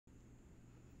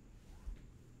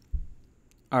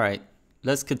All right,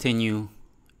 let's continue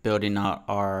building out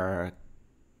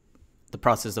the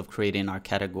process of creating our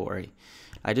category.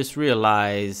 I just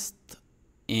realized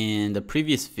in the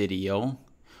previous video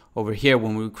over here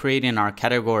when we were creating our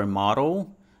category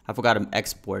model, I forgot to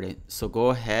export it. So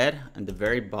go ahead at the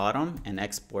very bottom and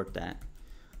export that.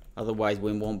 Otherwise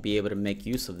we won't be able to make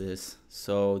use of this.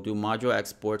 So do module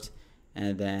export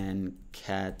and then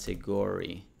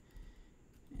category.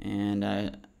 And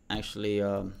I actually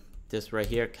this right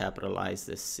here, capitalize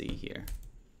this C here.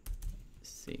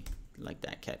 C, like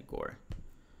that, category.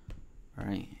 All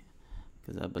right,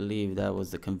 because I believe that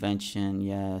was the convention.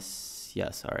 Yes,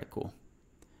 all right, cool.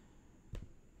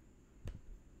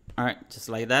 All right, just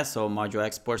like that. So module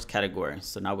exports category.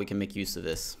 So now we can make use of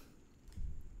this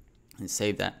and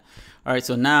save that. All right,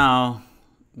 so now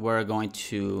we're going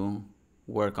to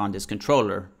work on this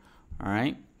controller. All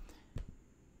right.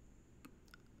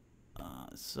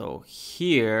 So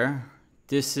here,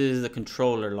 this is the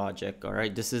controller logic. All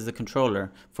right, this is the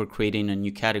controller for creating a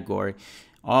new category.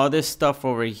 All this stuff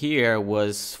over here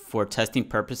was for testing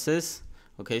purposes.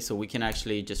 Okay, so we can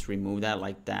actually just remove that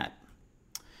like that.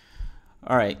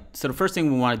 All right, so the first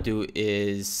thing we want to do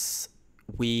is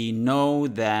we know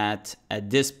that at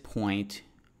this point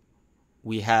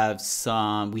we have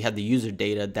the user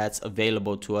data that's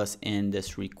available to us in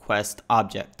this request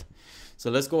object.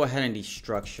 So let's go ahead and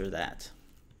destructure that.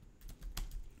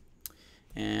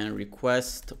 And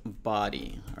request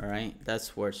body, all right,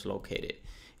 that's where it's located.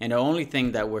 And the only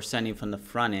thing that we're sending from the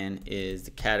front end is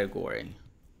the category.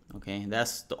 Okay,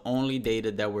 that's the only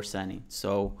data that we're sending.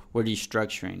 So we're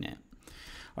destructuring it.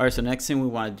 All right, so next thing we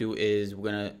want to do is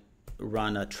we're gonna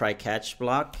run a try catch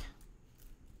block.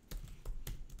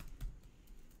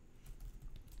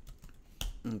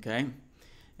 Okay,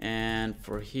 and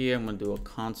for here I'm gonna do a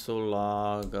console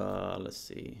log. Let's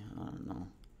see, I don't know.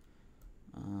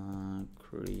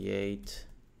 Create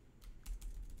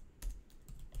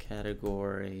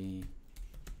category,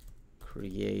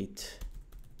 create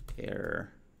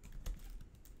error,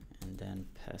 and then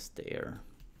pass the error.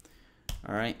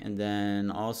 All right, and then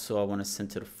also I want to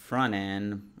send to the front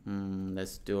end.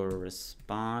 Let's do a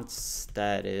response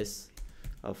status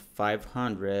of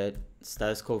 500.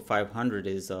 Status code 500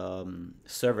 is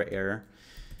server error,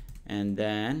 and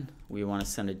then we want to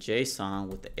send a JSON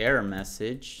with the error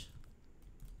message.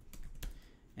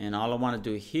 And all I want to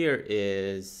do here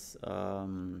is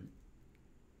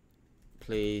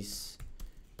please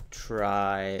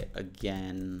try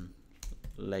again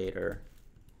later.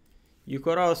 You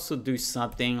could also do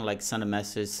something like send a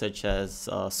message such as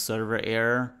server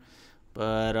error,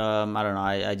 but I don't know,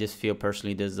 I just feel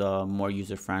personally this is more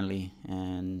user friendly,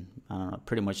 and I don't know,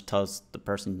 pretty much tells the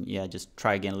person, yeah, just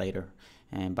try again later,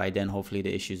 and by then hopefully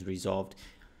the issue is resolved.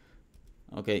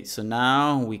 Okay, so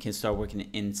now we can start working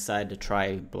inside the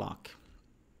try block.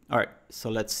 All right, so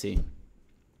let's see.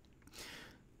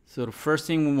 So the first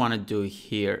thing we want to do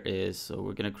here is, so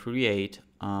we're going to create,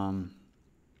 all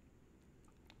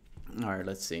right,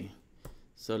 let's see.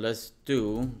 So let's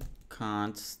do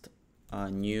const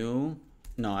new,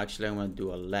 no, actually I'm going to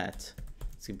do a let.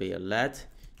 It's going to be a let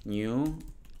new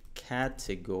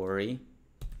category.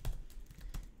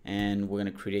 And we're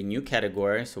going to create a new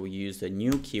category. So we use the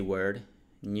new keyword,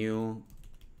 new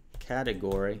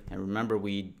category, and remember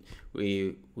we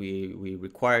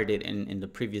required it in the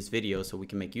previous video so we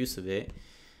can make use of it.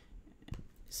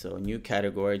 So new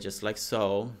category, just like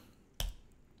so,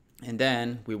 and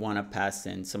then we want to pass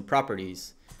in some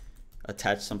properties,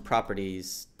 attach some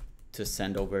properties to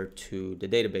send over to the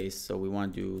database. So we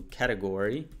want to do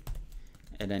category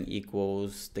and then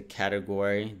equals the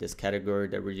category, this category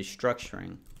that we're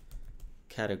destructuring,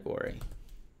 category.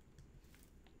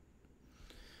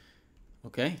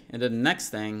 Okay, and the next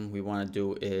thing we want to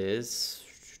do is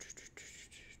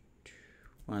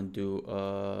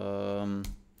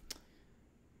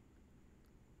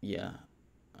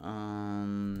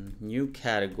new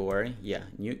category,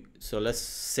 new. So let's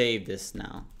save this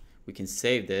now. We can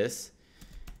save this,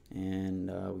 and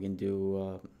we can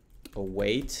do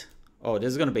await. Oh, this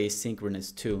is going to be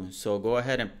asynchronous too. So go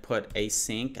ahead and put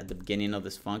async at the beginning of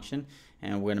this function,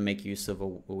 and we're going to make use of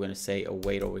we're going to say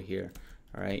await over here.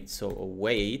 All right, so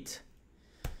await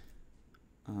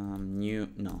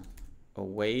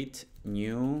await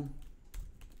new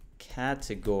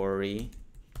category,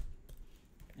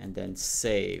 and then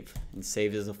save. And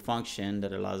save is a function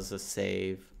that allows us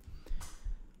to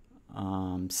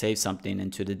save something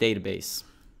into the database.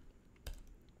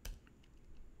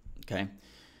 Okay,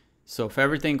 so if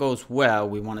everything goes well,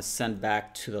 we want to send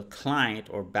back to the client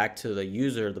or back to the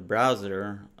user, the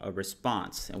browser, a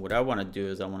response. And what I want to do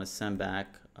is I want to send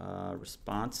back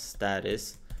response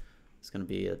status It's going to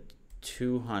be a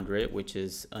 200, which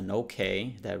is an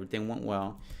okay, that everything went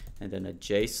well. And then a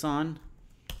JSON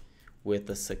with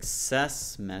a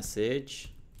success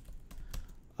message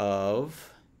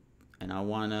of, and I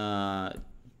want to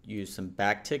use some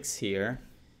backticks here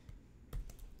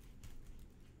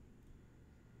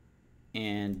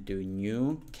and do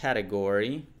new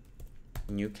category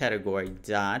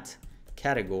dot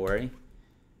category.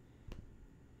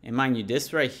 And mind you,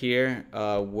 this right here,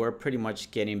 we're pretty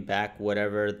much getting back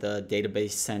whatever the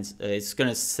database sends. It's going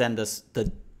to send us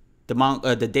the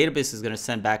database is going to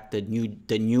send back the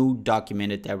new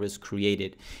document that was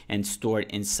created and stored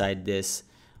inside this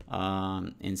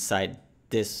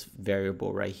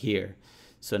variable right here.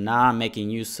 So now I'm making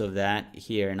use of that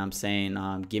here, and I'm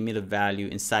saying give me the value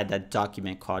inside that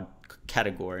document called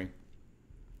category.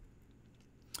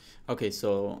 Okay,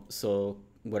 so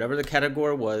whatever the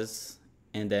category was,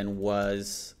 and then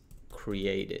was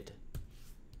created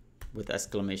with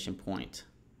exclamation point.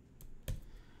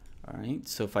 All right,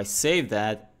 so if I save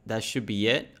that, that should be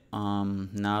it.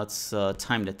 Now it's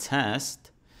time to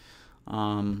test.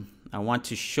 I want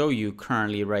to show you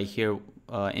currently right here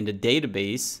in the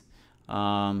database.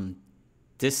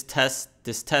 This test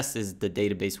is the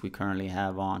database we currently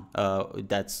have on.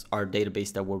 That's our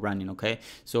database that we're running. Okay,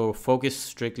 so focus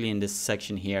strictly in this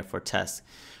section here for tests.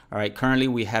 All right, currently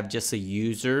we have just a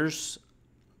users.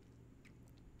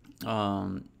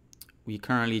 We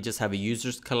currently just have a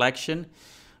users collection,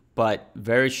 but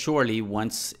very shortly,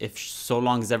 if so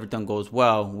long as everything goes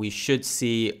well, we should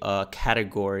see a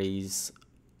categories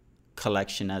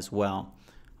collection as well.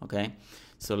 Okay,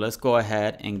 so let's go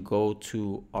ahead and go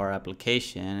to our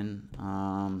application.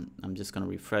 I'm just gonna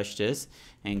refresh this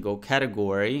and go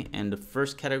category, and the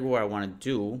first category I want to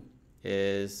do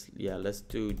is, yeah, let's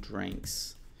do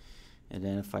drinks. And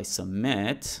then if I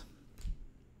submit,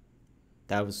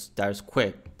 that was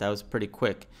quick. That was pretty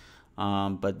quick.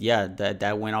 But yeah,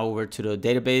 that went over to the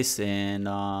database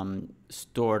and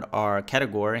stored our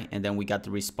category, and then we got the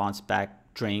response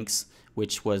back, drinks,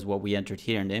 which was what we entered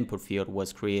here in the input field,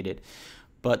 was created.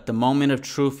 But the moment of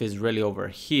truth is really over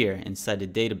here inside the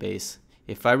database.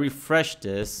 If I refresh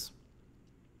this,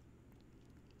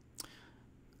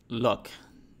 look,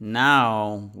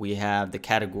 now we have the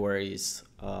categories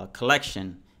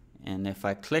collection, and if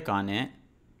I click on it,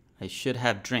 I should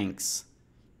have drinks.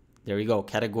 There we go,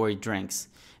 category drinks.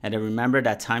 And then remember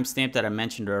that timestamp that I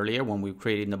mentioned earlier when we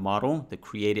created the model, the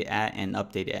created at and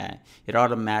updated at. It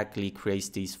automatically creates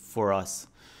these for us.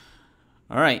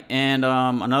 All right, and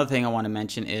another thing I want to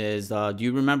mention is, do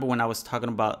you remember when I was talking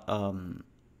about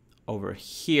over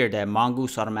here that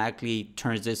Mongoose automatically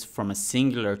turns this from a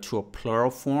singular to a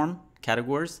plural form,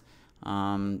 categories?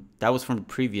 That was from the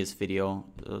previous video.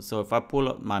 So if I pull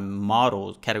up my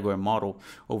model, category model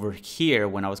over here,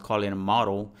 when I was calling a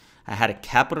model, I had a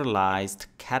capitalized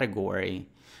category.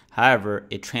 However,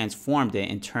 it transformed it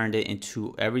and turned it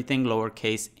into everything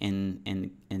lowercase and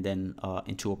then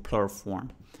into a plural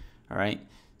form. All right.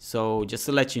 So just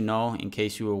to let you know, in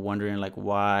case you were wondering, like,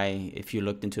 why, if you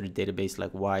looked into the database,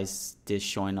 like, why is this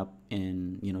showing up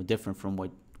in, different from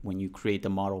when you create the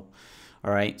model.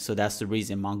 All right, so that's the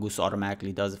reason Mongoose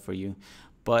automatically does it for you.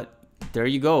 But there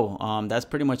you go. That's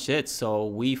pretty much it. So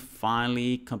we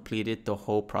finally completed the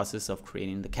whole process of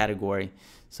creating the category.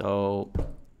 So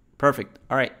perfect.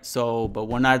 All right, so but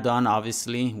we're not done,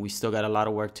 obviously. We still got a lot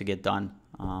of work to get done.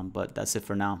 But that's it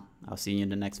for now. I'll see you in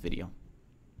the next video.